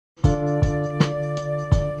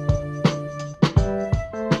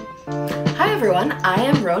everyone, I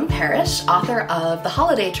am Roan Parrish, author of The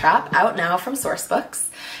Holiday Trap, out now from Sourcebooks,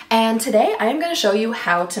 and today I am going to show you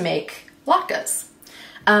how to make latkes.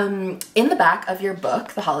 In the back of your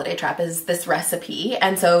book, The Holiday Trap, is this recipe,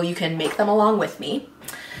 and so you can make them along with me.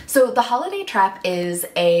 So The Holiday Trap is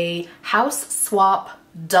a house swap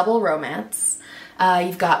double romance.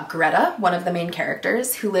 You've got Greta, one of the main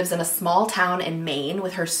characters, who lives in a small town in Maine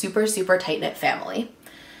with her super tight-knit family.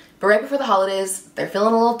 But right before the holidays, they're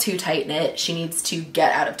feeling a little too tight-knit. She needs to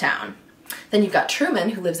get out of town. Then you've got Truman,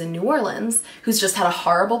 who lives in New Orleans, who's just had a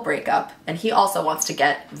horrible breakup, and he also wants to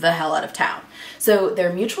get the hell out of town. So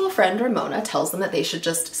their mutual friend Ramona tells them that they should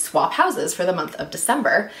just swap houses for the month of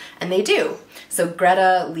December, and they do. So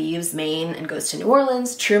Greta leaves Maine and goes to New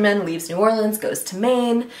Orleans, Truman leaves New Orleans, goes to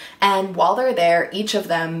Maine, and while they're there, each of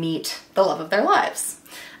them meet the love of their lives.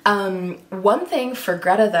 One thing for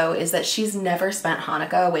Greta, though, is that she's never spent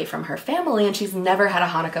Hanukkah away from her family, and she's never had a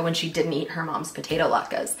Hanukkah when she didn't eat her mom's potato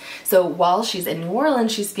latkes. So while she's in New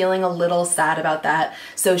Orleans, she's feeling a little sad about that.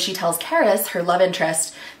 So she tells Carys, her love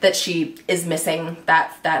interest, that she is missing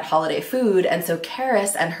that holiday food. And so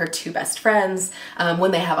Carys and her two best friends, when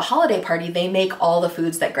they have a holiday party, they make all the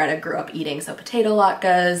foods that Greta grew up eating. So potato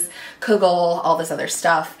latkes, kugel, all this other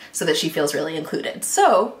stuff, so that she feels really included.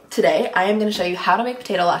 So today I am going to show you how to make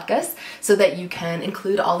potato latkes so that you can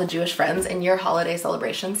include all the Jewish friends in your holiday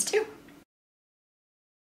celebrations too.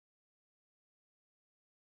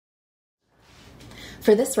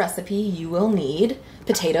 For this recipe, you will need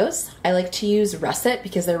potatoes. I like to use russet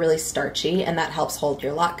because they're really starchy and that helps hold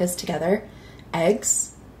your latkes together.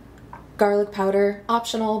 Eggs, garlic powder,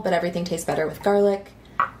 optional, but everything tastes better with garlic,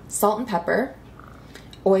 salt and pepper,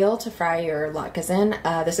 oil to fry your latkes in.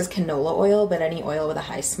 This is canola oil, but any oil with a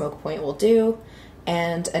high smoke point will do,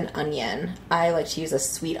 and an onion. I like to use a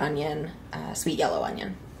sweet onion, sweet yellow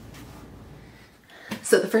onion.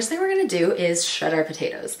 So the first thing we're gonna do is shred our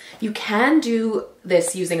potatoes. You can do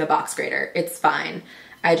this using a box grater, it's fine.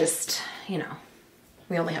 I just,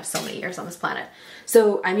 we only have so many years on this planet.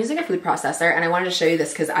 So I'm using a food processor, and I wanted to show you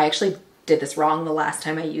this because I actually did this wrong the last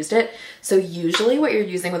time I used it. So usually what you're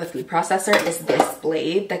using with a food processor is this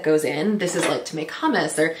blade that goes in. This is like to make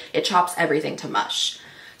hummus, or it chops everything to mush.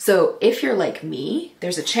 So if you're like me,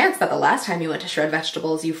 there's a chance that the last time you went to shred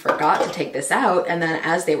vegetables, you forgot to take this out, and then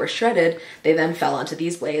as they were shredded, they then fell onto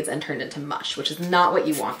these blades and turned into mush, which is not what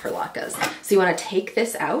you want for latkes. So you want to take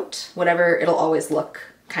this out, whatever, it'll always look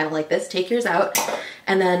kind of like this. Take yours out,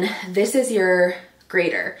 and then this is your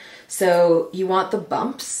grater. So you want the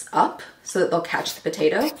bumps up so that they'll catch the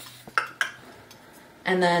potato.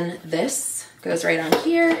 And then this goes right on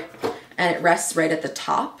here, and it rests right at the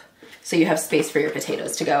top. So you have space for your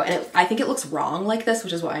potatoes to go. And I think it looks wrong like this,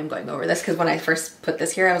 which is why I'm going over this, because when I first put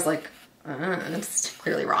this here, I was like, it's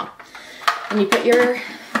clearly wrong. And you put your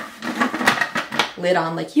lid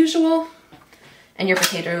on like usual, and your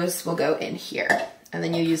potatoes will go in here. And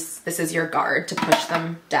then you use, this is your guard to push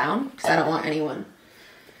them down, because I don't want anyone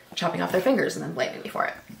chopping off their fingers and then blaming me for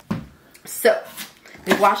it. So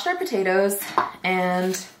we've washed our potatoes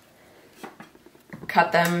and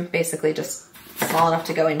cut them basically just small enough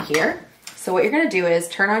to go in here. So what you're gonna do is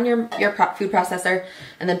turn on your food processor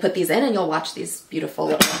and then put these in, and you'll watch these beautiful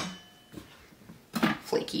little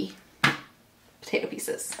flaky potato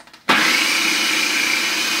pieces.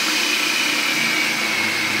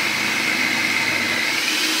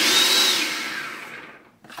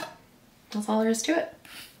 That's all there is to it.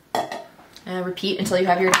 And repeat until you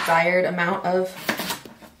have your desired amount of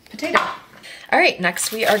potato. All right,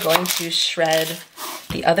 next we are going to shred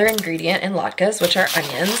the other ingredient in latkes, which are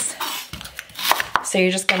onions. So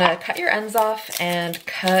you're just gonna cut your ends off and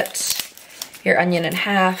cut your onion in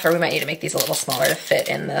half, or we might need to make these a little smaller to fit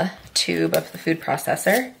in the tube of the food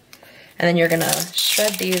processor. And then you're gonna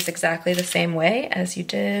shred these exactly the same way as you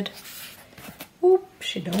did.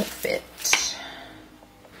 Oops, you don't fit.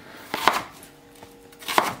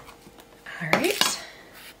 All right.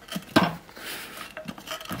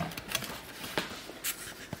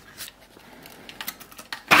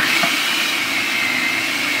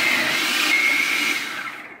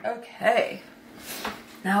 Okay,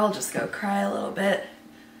 now I'll just go cry a little bit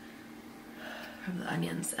from the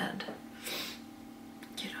onions and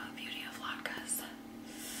the beauty of latkes.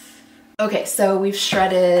 Okay, so we've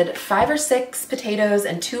shredded 5 or 6 potatoes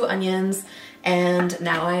and 2 onions, and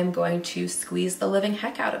now I'm going to squeeze the living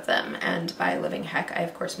heck out of them. And by living heck, I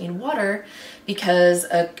of course mean water, because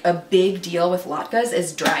a big deal with latkes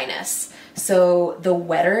is dryness. So the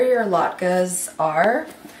wetter your latkes are,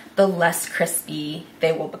 the less crispy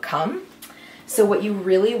they will become. So what you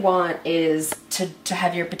really want is to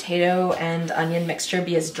have your potato and onion mixture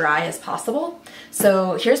be as dry as possible.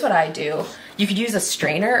 So here's what I do. You could use a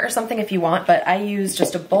strainer or something if you want, but I use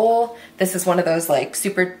just a bowl. This is one of those like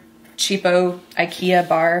super cheapo IKEA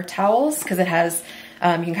bar towels because it has,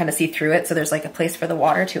 you can kind of see through it, so there's like a place for the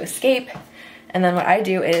water to escape. And then what I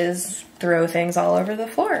do is throw things all over the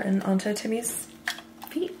floor and onto Timmy's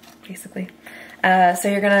feet, basically. So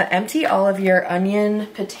you're gonna empty all of your onion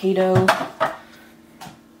potato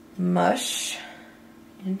mush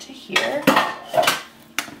into here.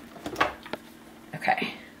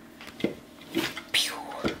 Okay. Pew.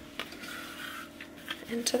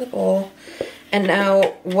 Into the bowl. And now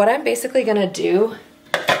what I'm basically gonna do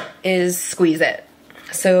is squeeze it.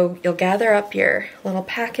 So you'll gather up your little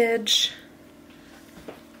package.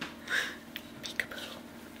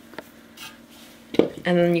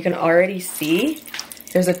 And then you can already see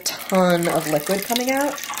there's a ton of liquid coming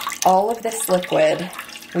out. All of this liquid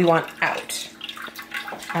we want out.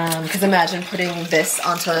 Because imagine putting this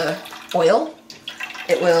onto oil.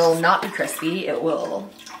 It will not be crispy. It will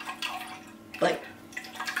like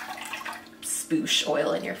spoosh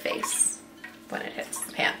oil in your face when it hits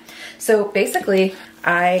the pan. So basically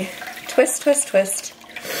I twist, twist, twist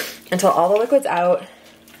until all the liquid's out.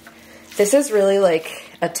 This is really like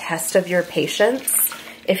a test of your patience.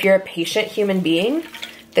 If you're a patient human being,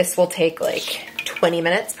 this will take like 20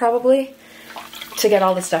 minutes probably to get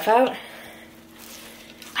all the stuff out.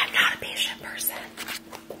 I'm not a patient person.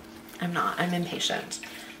 I'm not, I'm impatient.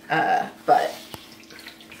 But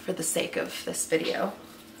for the sake of this video,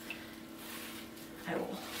 I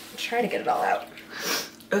will try to get it all out.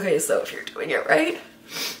 Okay, so if you're doing it right,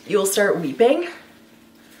 you'll start weeping.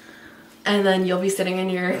 And then you'll be sitting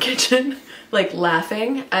in your kitchen, like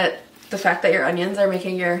laughing at the fact that your onions are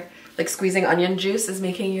making your, like squeezing onion juice is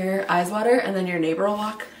making your eyes water, and then your neighbor will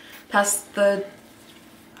walk past the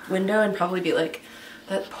window and probably be like,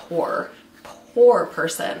 that poor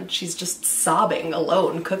person. She's just sobbing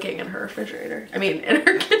alone cooking in her refrigerator. I mean, in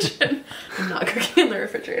her kitchen. I'm not cooking in the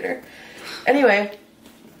refrigerator. Anyway,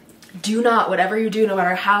 do not, whatever you do, no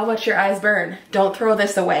matter how much your eyes burn, don't throw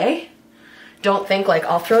this away. Don't think like,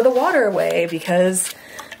 I'll throw the water away because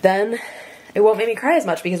then it won't make me cry as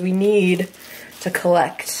much, because we need to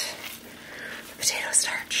collect potato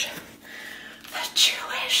starch. The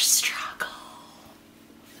Jewish struggle.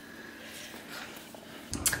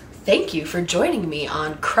 Thank you for joining me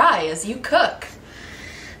on Cry As You Cook.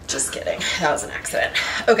 Just kidding, that was an accident.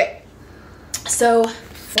 Okay, so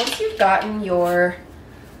once you've gotten your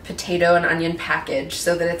potato and onion package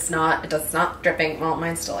so that it's not dripping, well,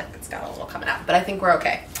 mine's still like, it's got a little coming out, but I think we're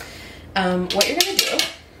okay. What you're gonna do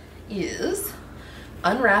is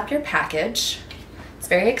unwrap your package. It's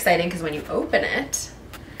very exciting because when you open it,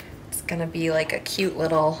 it's gonna be like a cute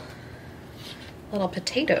little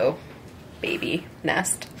potato baby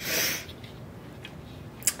nest.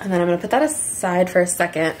 And then I'm gonna put that aside for a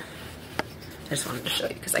second. I just wanted to show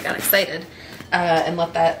you because I got excited, and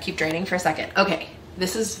let that keep draining for a second. Okay,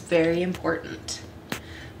 this is very important.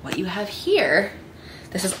 What you have here,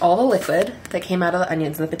 this is all the liquid that came out of the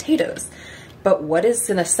onions and the potatoes. But what is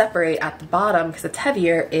gonna separate at the bottom, because it's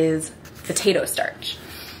heavier, is potato starch.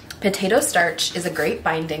 Potato starch is a great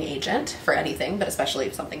binding agent for anything, but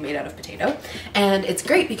especially something made out of potato. And it's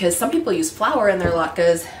great because some people use flour in their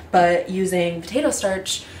latkes, but using potato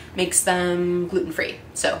starch makes them gluten-free.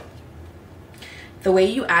 So the way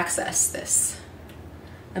you access this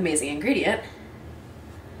amazing ingredient,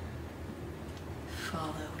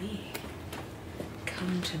 follow me,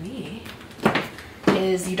 come to me,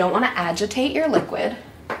 is you don't want to agitate your liquid.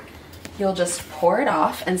 You'll just pour it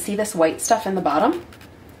off and see this white stuff in the bottom?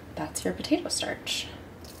 That's your potato starch.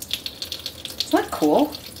 Isn't that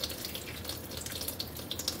cool?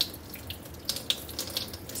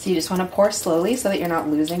 So you just want to pour slowly so that you're not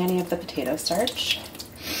losing any of the potato starch.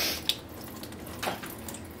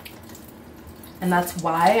 And that's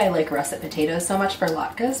why I like russet potatoes so much for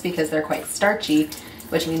latkes, because they're quite starchy,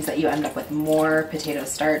 which means that you end up with more potato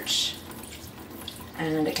starch,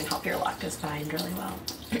 and it can help your latkes bind really well.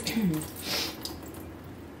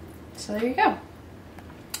 So there you go.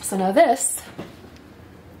 So now this,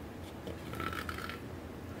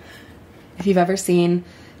 if you've ever seen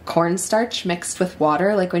cornstarch mixed with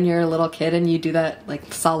water, like when you're a little kid and you do that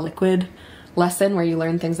like solid lesson where you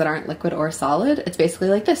learn things that aren't liquid or solid, it's basically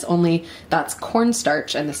like this, only that's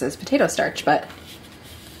cornstarch and this is potato starch, but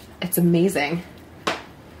it's amazing.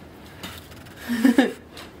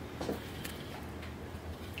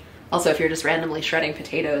 Also, if you're just randomly shredding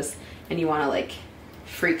potatoes and you want to like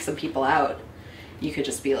freak some people out, you could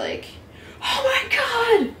just be like, oh my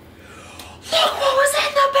god, look what was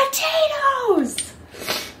in the potatoes!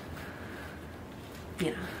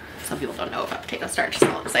 You know, some people don't know about potato starch,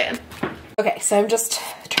 that's all I'm saying. Okay, so I'm just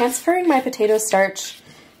transferring my potato starch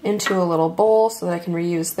into a little bowl so that I can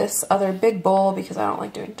reuse this other big bowl because I don't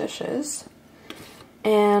like doing dishes.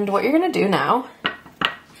 And what you're gonna do now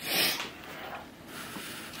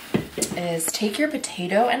is take your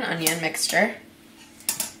potato and onion mixture,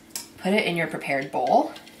 put it in your prepared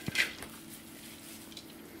bowl.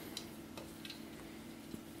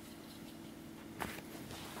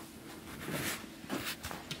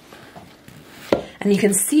 And you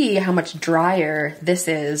can see how much drier this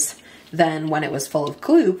is than when it was full of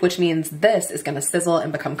gloop, which means this is gonna sizzle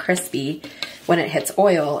and become crispy when it hits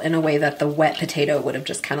oil in a way that the wet potato would have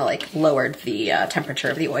just kind of like lowered the temperature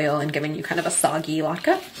of the oil and given you kind of a soggy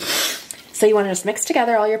latke. So you wanna just mix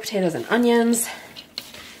together all your potatoes and onions.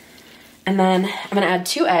 And then I'm gonna add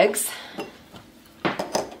 2 eggs.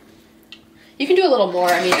 You can do a little more.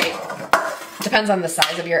 I mean, it depends on the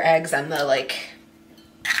size of your eggs and the like,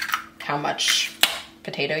 how much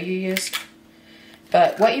potato you used.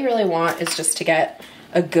 But what you really want is just to get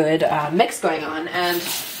a good mix going on. And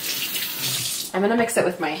I'm gonna mix it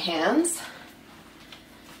with my hands.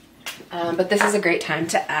 But this is a great time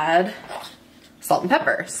to add salt and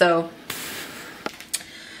pepper. So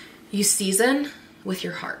you season with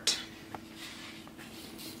your heart.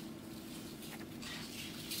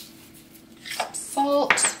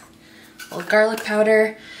 Salt, a little garlic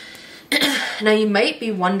powder. Now you might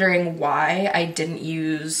be wondering why I didn't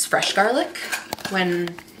use fresh garlic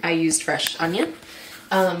when I used fresh onion.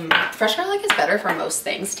 Fresh garlic is better for most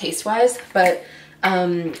things taste-wise, but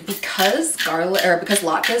because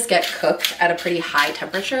latkes get cooked at a pretty high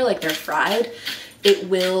temperature, like they're fried, it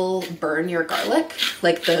will burn your garlic.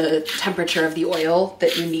 Like the temperature of the oil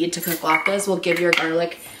that you need to cook latkes will give your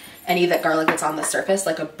garlic, any of that garlic that's on the surface,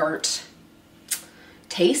 like a burnt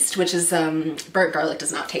taste, which is, burnt garlic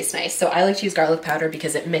does not taste nice. So I like to use garlic powder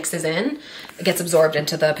because it mixes in, it gets absorbed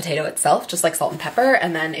into the potato itself, just like salt and pepper,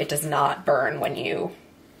 and then it does not burn when you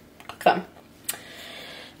cook them.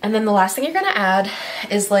 And then the last thing you're gonna add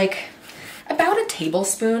is like about a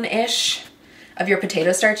tablespoon-ish of your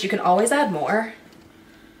potato starch. You can always add more.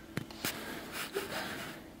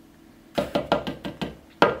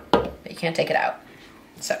 But you can't take it out.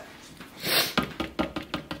 So,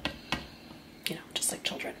 you know, just like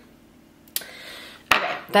children.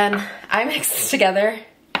 Okay, then I mix this together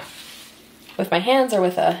with my hands or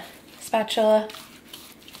with a spatula.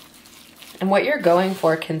 And what you're going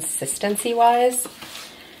for consistency-wise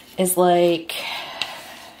is like,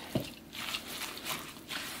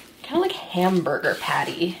 kind of like hamburger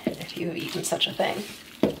patty, if you've eaten such a thing.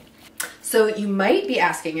 So you might be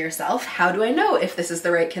asking yourself, how do I know if this is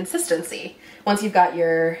the right consistency? Once you've got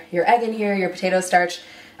your egg in here, your potato starch,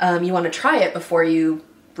 you want to try it before you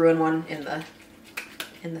ruin one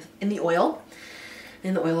in the oil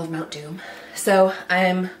of Mount Doom. So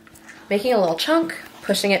I'm making a little chunk,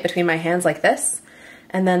 pushing it between my hands like this,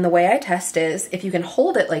 and then the way I test is if you can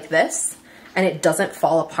hold it like this and it doesn't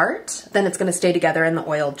fall apart, then it's going to stay together in the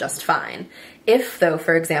oil just fine. If though,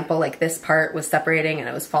 for example, like this part was separating and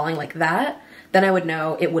it was falling like that, then I would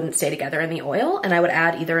know it wouldn't stay together in the oil, and I would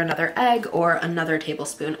add either another egg or another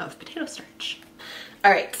tablespoon of potato starch.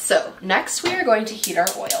 All right, so next we are going to heat our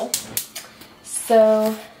oil.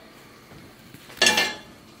 So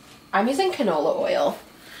I'm using canola oil.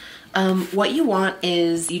 What you want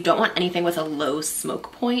is, you don't want anything with a low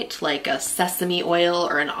smoke point, like a sesame oil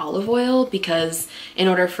or an olive oil, because in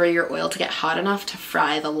order for your oil to get hot enough to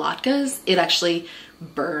fry the latkes, it actually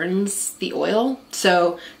burns the oil.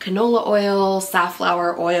 So canola oil,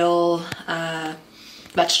 safflower oil,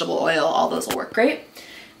 vegetable oil, all those will work great.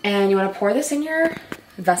 And you want to pour this in your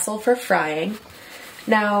vessel for frying.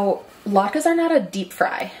 Now, latkes are not a deep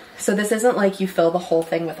fry. So this isn't like you fill the whole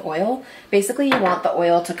thing with oil. Basically, you want the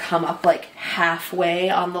oil to come up like halfway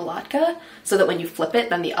on the latke so that when you flip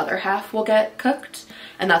it, then the other half will get cooked,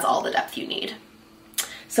 and that's all the depth you need.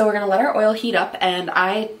 So we're gonna let our oil heat up, and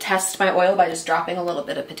I test my oil by just dropping a little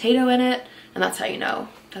bit of potato in it, and that's how you know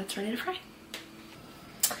that it's ready to fry.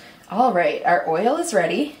 All right, our oil is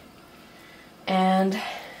ready, and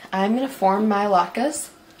I'm gonna form my latkes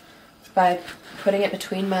by putting it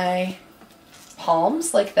between my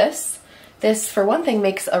palms like this. This, for one thing,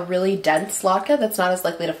 makes a really dense latke that's not as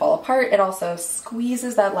likely to fall apart. It also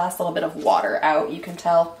squeezes that last little bit of water out, you can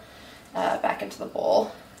tell, back into the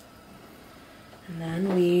bowl. And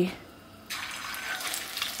then we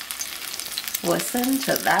listen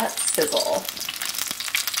to that sizzle.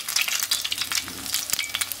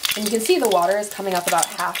 And you can see the water is coming up about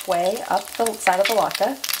halfway up the side of the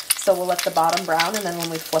latke. So we'll let the bottom brown, and then when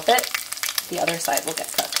we flip it, the other side will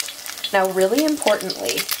get cooked. Now, really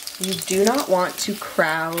importantly, you do not want to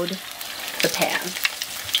crowd the pan.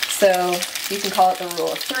 So you can call it the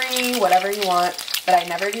rule of 3, whatever you want, but I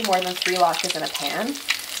never do more than 3 latkes in a pan,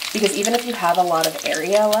 because even if you have a lot of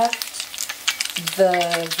area left,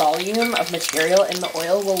 the volume of material in the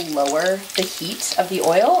oil will lower the heat of the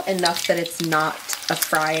oil enough that it's not a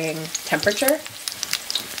frying temperature.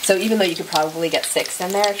 So even though you could probably get 6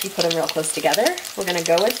 in there if you put them real close together, we're gonna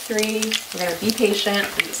go with 3. We're gonna be patient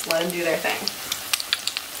and just let them do their thing.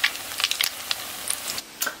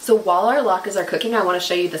 So while our latkes are cooking, I want to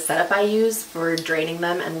show you the setup I use for draining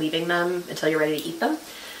them and leaving them until you're ready to eat them.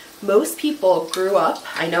 Most people grew up,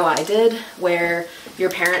 I know I did, where your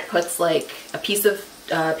parent puts like a piece of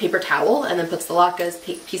paper towel and then puts the latkes,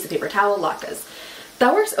 piece of paper towel, latkes.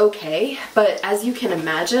 That works okay, but as you can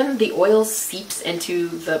imagine, the oil seeps into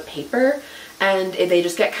the paper and they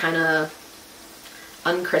just get kind of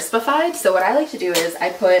uncrispified. So what I like to do is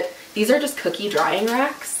these are just cookie drying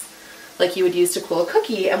racks, like you would use to cool a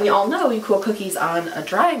cookie, and we all know you cool cookies on a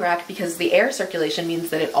drying rack because the air circulation means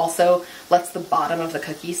that it also lets the bottom of the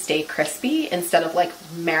cookie stay crispy instead of like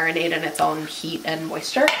marinate in its own heat and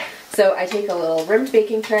moisture. So I take a little rimmed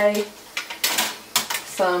baking tray,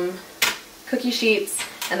 some cookie sheets,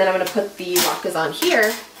 and then I'm going to put the latkes on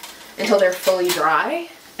here until they're fully dry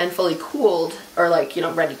and fully cooled, or like, you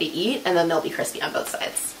know, ready to eat, and then they'll be crispy on both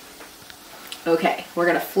sides. Okay, we're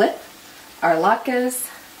going to flip our latkes.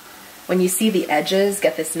 When you see the edges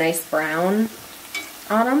get this nice brown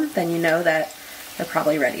on them, then you know that they're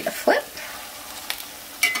probably ready to flip.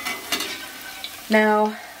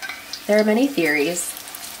 Now, there are many theories,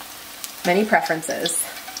 many preferences,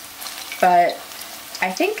 but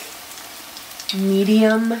I think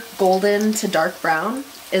medium golden to dark brown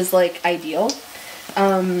is like ideal.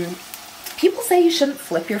 People say you shouldn't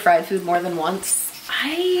flip your fried food more than once.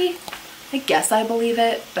 I guess I believe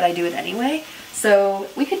it, but I do it anyway. So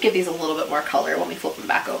we could give these a little bit more color when we flip them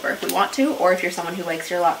back over if we want to, or if you're someone who likes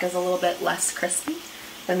your latkes a little bit less crispy,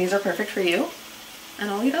 then these are perfect for you, and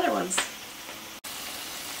I'll eat other ones.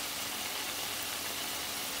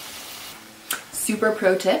 Super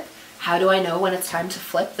pro tip, how do I know when it's time to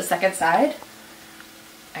flip the second side?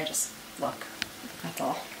 I just look, that's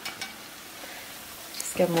all.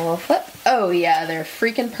 Just give them a little flip. Oh yeah, they're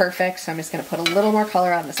freaking perfect, so I'm just gonna put a little more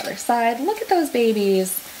color on this other side. Look at those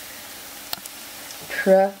babies.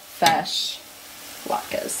 Profesh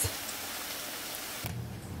latkes.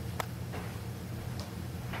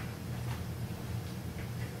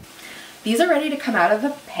 These are ready to come out of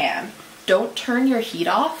the pan. Don't turn your heat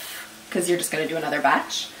off because you're just going to do another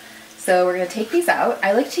batch. So we're going to take these out.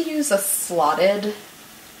 I like to use a slotted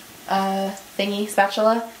thingy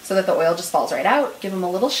spatula so that the oil just falls right out. Give them a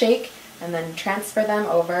little shake and then transfer them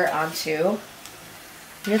over onto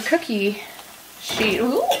your cookie sheet.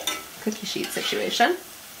 Ooh, cookie sheet situation.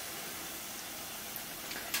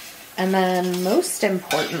 And then most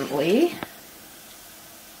importantly,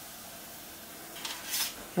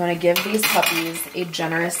 you want to give these puppies a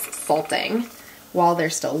generous salting while they're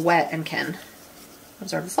still wet and can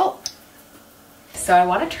absorb the salt. So I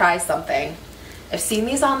want to try something. I've seen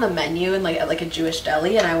these on the menu in at like a Jewish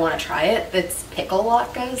deli, and I want to try it. It's pickle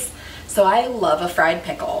latkes. So I love a fried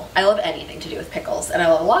pickle. I love anything to do with pickles, and I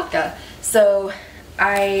love a latke. So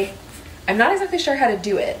I'm not exactly sure how to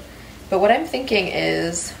do it, but what I'm thinking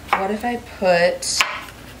is, what if I put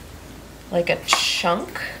like a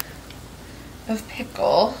chunk of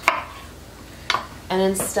pickle, and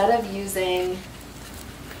instead of using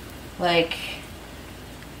like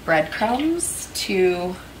breadcrumbs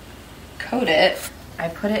to coat it, I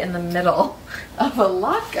put it in the middle of a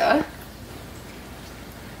latke,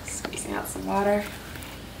 squeezing out some water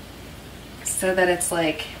so that it's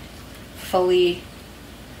like fully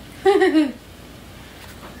and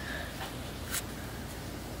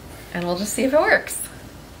we'll just see if it works.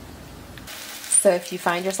 So if you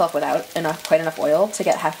find yourself without quite enough oil to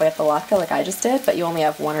get halfway up the latke like I just did, but you only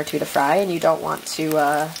have 1 or 2 to fry and you don't want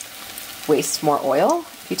to waste more oil,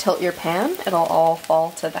 if you tilt your pan, it'll all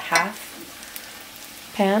fall to the half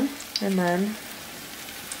pan, and then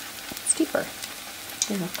it's deeper.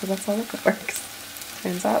 You know, because that's how liquid works,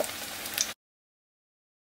 turns out.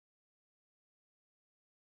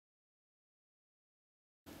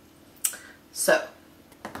 So,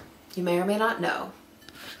 you may or may not know,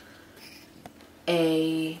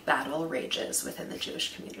 a battle rages within the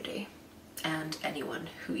Jewish community and anyone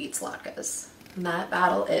who eats latkes. And that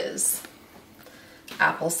battle is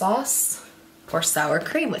applesauce or sour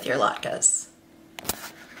cream with your latkes.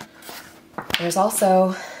 There's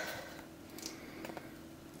also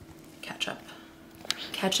ketchup.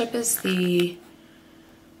 Ketchup is the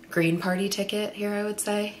green party ticket here, I would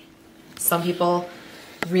say. Some people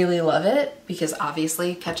really love it because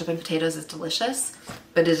obviously ketchup and potatoes is delicious,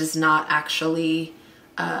 but it is not actually,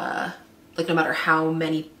 like no matter how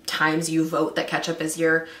many times you vote that ketchup is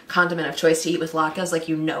your condiment of choice to eat with latkes, like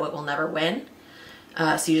you know it will never win.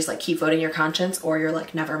 So you just like keep voting your conscience, or you're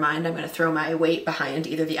like, never mind, I'm gonna throw my weight behind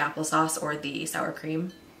either the applesauce or the sour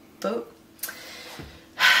cream vote.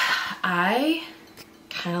 I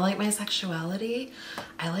kind of like my sexuality.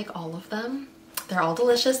 I like all of them. They're all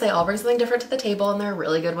delicious. They all bring something different to the table, and they're a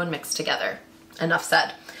really good when mixed together. Enough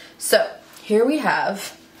said. So here we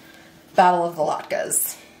have Battle of the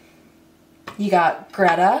Latkes. You got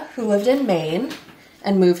Greta, who lived in Maine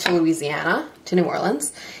and moved to Louisiana, to New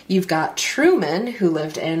Orleans. You've got Truman, who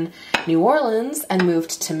lived in New Orleans and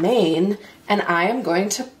moved to Maine. And I am going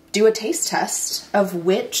to do a taste test of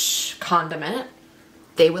which condiment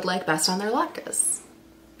they would like best on their latkes,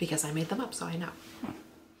 because I made them up, so I know.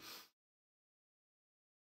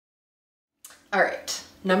 All right,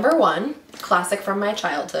 number one, classic from my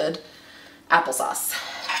childhood, applesauce.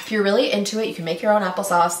 If you're really into it, you can make your own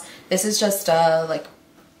applesauce. This is just like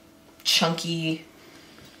chunky,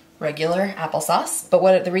 regular applesauce.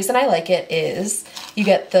 But the reason I like it is you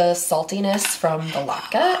get the saltiness from the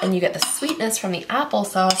latke and you get the sweetness from the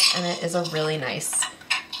applesauce, and it is a really nice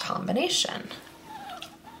combination.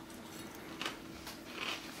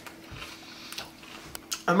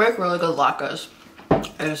 I make really good latkes.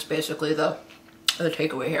 Is basically the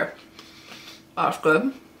takeaway here. That's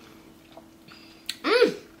good.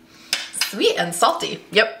 Sweet and salty.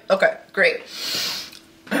 Yep. Okay. Great.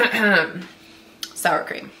 Sour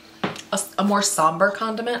cream. A more somber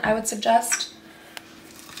condiment, I would suggest.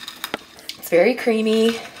 It's very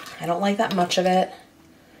creamy. I don't like that much of it.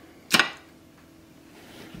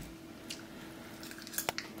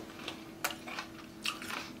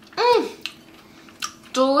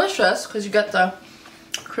 Delicious, because you get the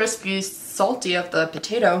crispy, salty of the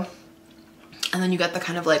potato, and then you get the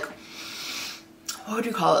kind of like, what would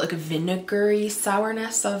you call it, like a vinegary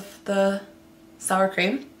sourness of the sour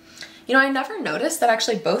cream. You know, I never noticed that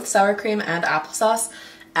actually both sour cream and applesauce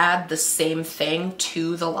add the same thing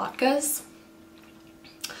to the latkes.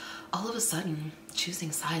 All of a sudden,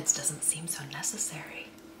 choosing sides doesn't seem so necessary.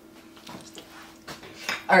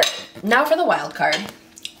 All right, now for the wild card.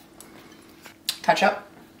 Ketchup.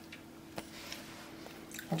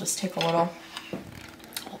 I'll just take a little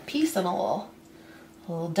piece and a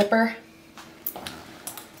little dipper.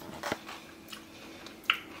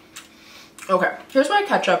 Okay, here's why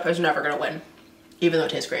ketchup is never gonna win, even though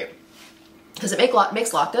it tastes great. Because it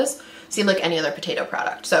makes latkes seem like any other potato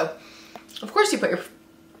product. So, of course you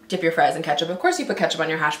dip your fries in ketchup. Of course you put ketchup on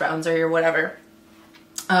your hash browns or your whatever.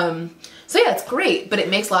 So yeah, it's great, but it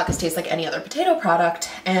makes latkes taste like any other potato product,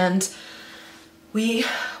 and we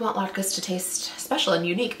want latkes to taste special and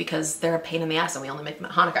unique because they're a pain in the ass and we only make them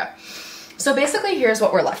at Hanukkah. So basically, here's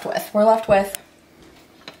what we're left with. We're left with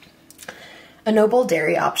a noble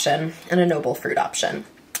dairy option and a noble fruit option.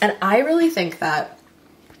 And I really think that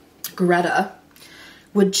Greta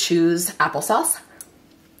would choose applesauce.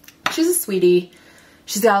 She's a sweetie.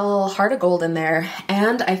 She's got a little heart of gold in there.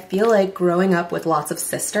 And I feel like growing up with lots of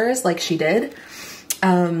sisters like she did,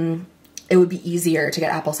 it would be easier to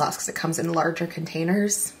get applesauce because it comes in larger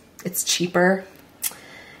containers. It's cheaper.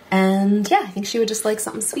 And yeah, I think she would just like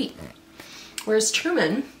something sweet. Whereas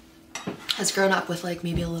Truman has grown up with like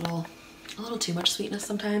maybe a little too much sweetness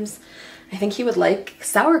sometimes. I think he would like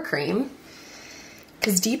sour cream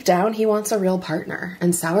because deep down he wants a real partner,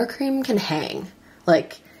 and sour cream can hang.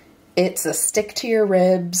 Like, it's a stick to your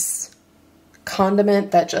ribs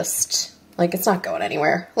condiment that just, like, it's not going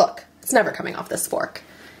anywhere. Look, it's never coming off this fork.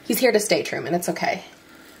 He's here to stay, Truman. It's okay.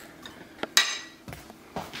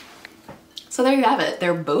 So there you have it.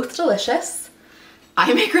 They're both delicious.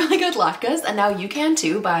 I make really good latkes, and now you can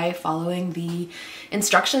too by following the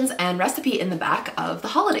instructions and recipe in the back of the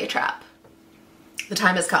holiday trap. The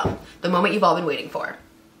time has come, the moment you've all been waiting for.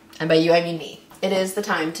 And by you, I mean me. It is the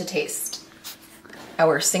time to taste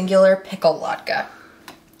our singular pickle latke.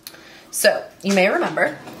 So you may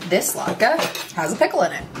remember this latke has a pickle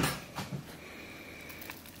in it.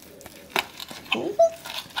 Ooh.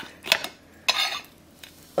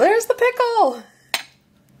 There's the pickle.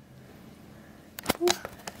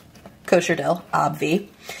 Kosher dill, obvi.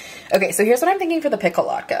 Okay, so here's what I'm thinking for the pickle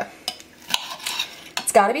latke.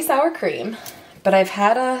 It's gotta be sour cream, but I've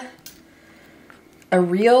had a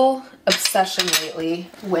real obsession lately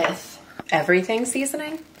with everything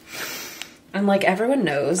seasoning. And like everyone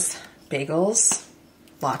knows, bagels,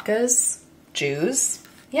 latkes, Jews,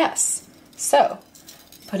 yes. So,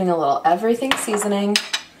 putting a little everything seasoning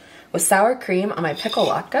with sour cream on my pickle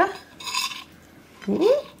latke.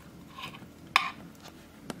 Ooh.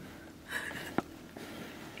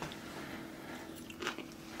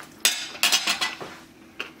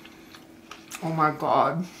 Oh my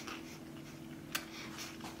God.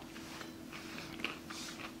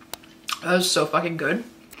 That is so fucking good.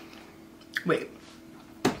 Wait.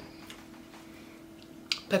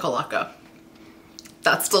 Pickle latke.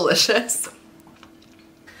 That's delicious.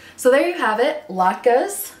 So there you have it,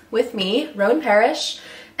 latkes with me, Roan Parrish,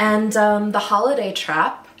 and the Holiday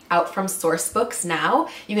Trap out from Source Books now.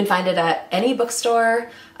 You can find it at any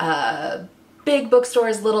bookstore, big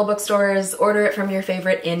bookstores, little bookstores, order it from your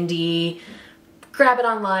favorite indie, grab it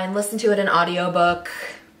online, listen to it in audiobook,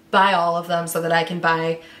 buy all of them so that I can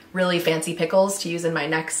buy really fancy pickles to use in my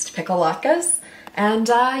next pickle latkes. And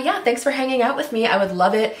yeah, thanks for hanging out with me. I would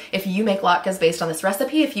love it if you make latkes based on this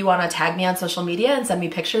recipe, if you want to tag me on social media and send me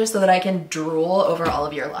pictures so that I can drool over all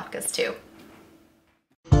of your latkes too.